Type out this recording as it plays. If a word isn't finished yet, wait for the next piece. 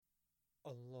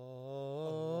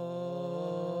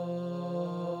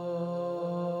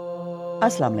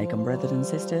Assalamu alaikum, brothers and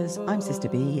sisters. I'm Sister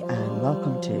B, and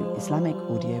welcome to Islamic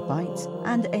Audio Bites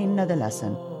and another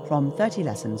lesson from 30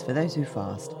 Lessons for Those Who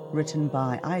Fast, written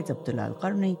by Abdullah al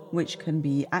Qarni, which can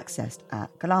be accessed at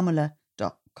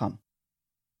kalamullah.com.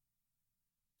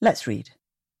 Let's read.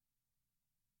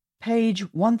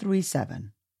 Page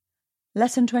 137.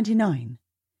 Lesson 29.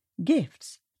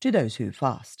 Gifts to those who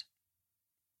fast.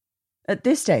 At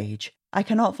this stage, I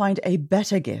cannot find a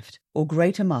better gift or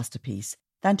greater masterpiece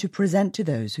than to present to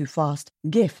those who fast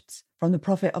gifts from the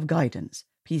Prophet of Guidance,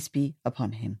 peace be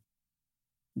upon him.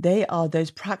 They are those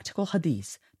practical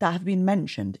hadiths that have been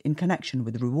mentioned in connection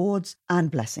with rewards and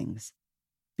blessings.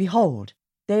 Behold,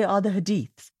 they are the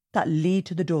hadiths that lead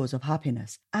to the doors of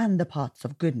happiness and the paths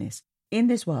of goodness in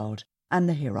this world and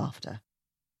the hereafter.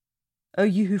 O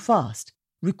you who fast,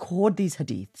 record these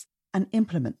hadiths and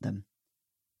implement them.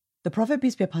 The Prophet,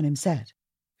 peace be upon him, said,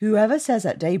 "Whoever says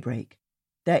at daybreak,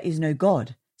 'There is no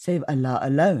God save Allah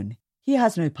alone, he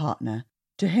has no partner,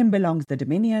 to him belongs the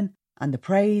dominion and the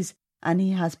praise, and he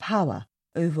has power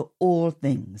over all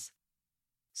things,'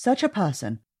 such a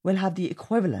person will have the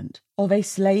equivalent of a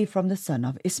slave from the son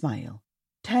of Ismail.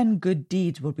 10 good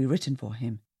deeds will be written for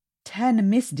him, 10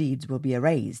 misdeeds will be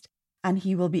erased, and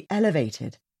he will be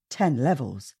elevated 10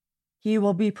 levels. He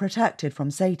will be protected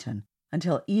from Satan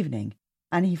until evening,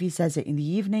 and if he says it in the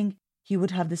evening, he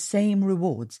would have the same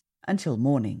rewards until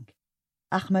morning."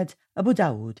 Ahmad, Abu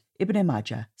Dawud, Ibn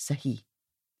Majah, Sahih.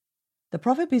 The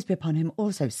Prophet, peace be upon him,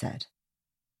 also said,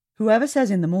 "Whoever says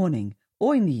in the morning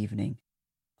or in the evening,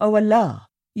 'O Allah,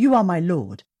 you are my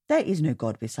Lord, there is no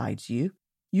God besides you.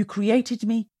 You created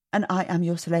me, and I am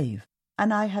your slave,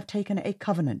 and I have taken a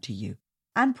covenant to you,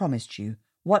 and promised you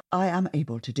what I am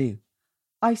able to do.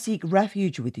 I seek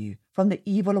refuge with you from the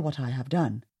evil of what I have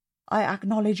done. I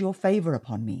acknowledge your favour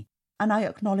upon me, and I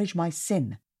acknowledge my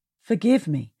sin. Forgive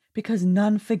me, because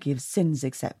none forgives sins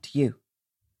except you.'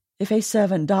 If a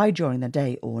servant die during the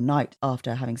day or night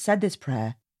after having said this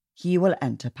prayer, he will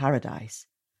enter paradise."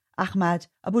 Ahmad,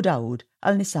 Abu Dawud,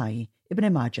 Al-Nisai,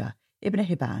 Ibn Majah, Ibn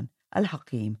Hibban,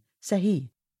 Al-Hakim,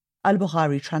 Sahih.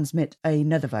 Al-Bukhari transmit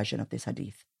another version of this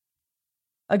hadith.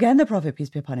 Again, the Prophet, peace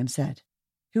be upon him, said,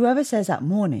 "Whoever says at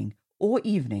morning or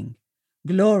evening,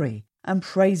 'Glory and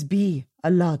praise be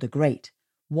Allah the Great,'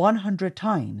 100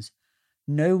 times,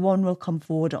 no one will come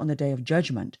forward on the day of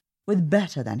judgment with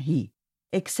better than he,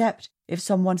 except if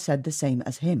someone said the same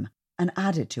as him and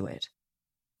added to it."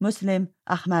 Muslim,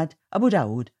 Ahmad, Abu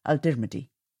Dawud, Al-Tirmidhi.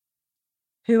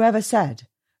 Whoever said,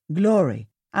 "Glory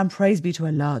and praise be to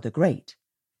Allah the Great,"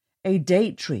 a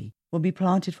date tree will be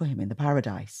planted for him in the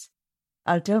paradise.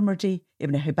 Al-Tirmidhi,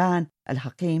 Ibn Hibban,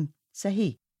 Al-Hakim,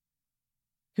 Sahih.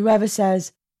 Whoever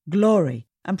says, "Glory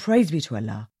and praise be to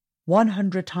Allah,"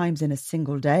 100 times in a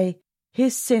single day,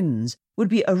 his sins would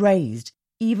be erased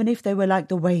even if they were like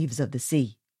the waves of the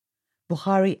sea.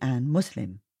 Bukhari and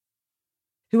Muslim.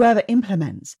 Whoever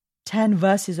implements 10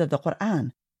 verses of the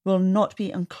Quran will not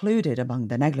be included among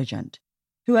the negligent.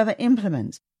 Whoever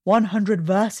implements 100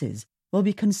 verses will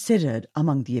be considered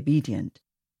among the obedient.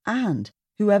 And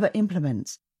whoever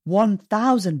implements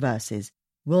 1,000 verses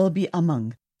will be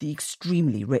among the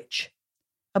extremely rich.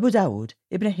 Abu Dawud,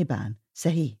 Ibn Hibban,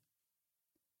 Sahih.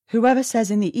 Whoever says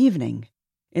in the evening,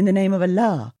 "In the name of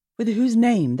Allah, with whose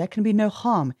name there can be no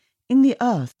harm in the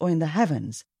earth or in the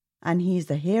heavens, and he is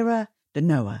the hearer, the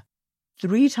knower,"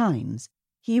 3 times,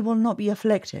 he will not be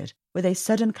afflicted with a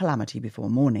sudden calamity before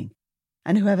morning.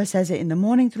 And whoever says it in the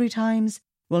morning 3 times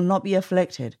will not be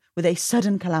afflicted with a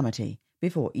sudden calamity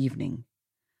before evening.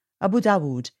 Abu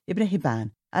Dawud, Ibn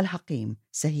Hibban, Al-Hakim,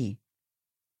 Sahih.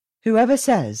 Whoever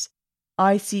says,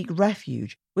 "I seek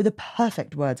refuge with the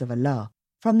perfect words of Allah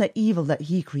from the evil that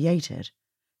he created,"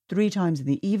 3 times in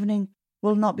the evening,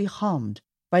 will not be harmed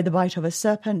by the bite of a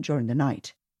serpent during the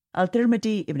night.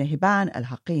 Al-Tirmidhi, Ibn Hibban,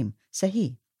 Al-Hakim,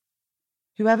 Sahih.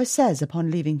 Whoever says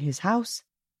upon leaving his house,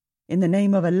 "In the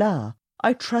name of Allah,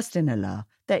 I trust in Allah,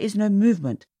 there is no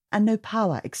movement and no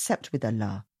power except with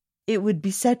Allah," it would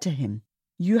be said to him,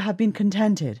 "You have been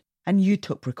contented and you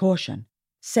took precaution."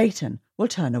 Satan will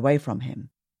turn away from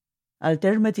him.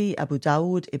 Al-Tirmidhi, Abu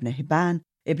Dawud, Ibn Hibban,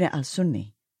 Ibn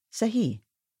al-Sunni, Sahih.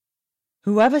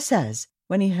 Whoever says,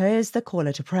 when he hears the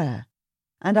caller to prayer,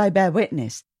 "And I bear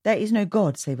witness, there is no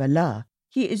God save Allah,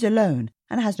 he is alone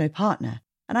and has no partner,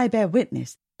 and I bear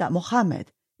witness that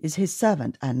Muhammad is his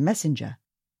servant and messenger.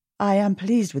 I am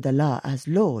pleased with Allah as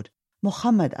Lord,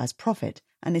 Muhammad as Prophet,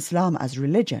 and Islam as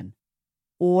religion,"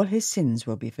 all his sins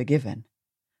will be forgiven.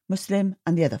 Muslim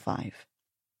and the other 5.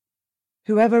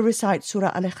 Whoever recites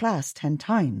Surah Al-Ikhlas 10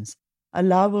 times,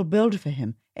 Allah will build for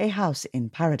him a house in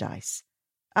paradise.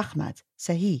 Ahmad,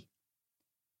 Sahih.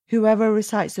 Whoever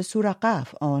recites the Surah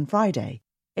Qaf on Friday,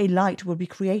 a light will be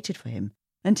created for him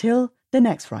until the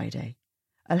next Friday.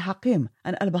 Al-Hakim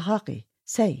and Al-Bahaqi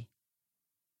say,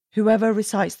 whoever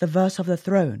recites the verse of the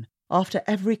throne after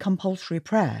every compulsory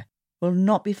prayer will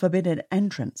not be forbidden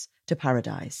entrance to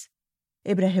paradise.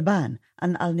 Ibn Hibban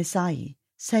and Al-Nisai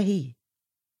say,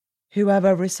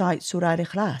 whoever recites Surah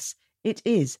Al-Ikhlas, it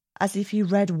is as if he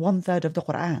read 1/3 of the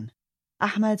Quran.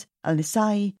 Ahmad,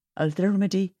 Al-Nisai,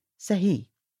 Al-Tirmidhi, Sahih.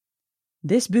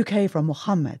 This bouquet from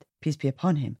Muhammad, peace be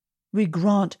upon him, we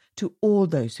grant to all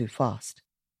those who fast.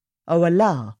 O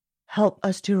Allah, help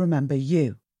us to remember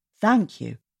you, thank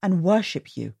you, and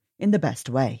worship you in the best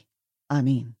way.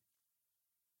 Ameen.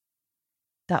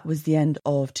 That was the end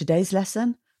of today's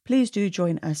lesson. Please do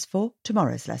join us for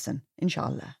tomorrow's lesson,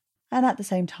 inshallah. And at the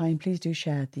same time, please do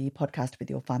share the podcast with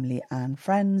your family and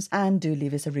friends, and do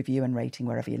leave us a review and rating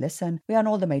wherever you listen. We are on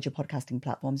all the major podcasting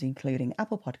platforms, including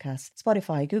Apple Podcasts,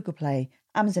 Spotify, Google Play,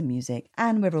 Amazon Music,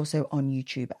 and we're also on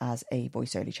YouTube as a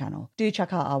voice-only channel. Do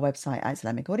check out our website at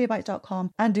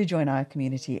IslamicAudioBytes.com, and do join our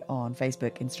community on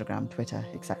Facebook, Instagram, Twitter,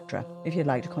 etc. If you'd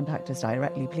like to contact us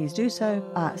directly, please do so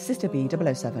at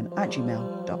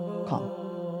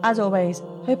sisterb007@gmail.com. As always,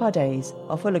 hope our days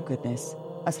are full of goodness.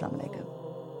 Assalamu alaikum.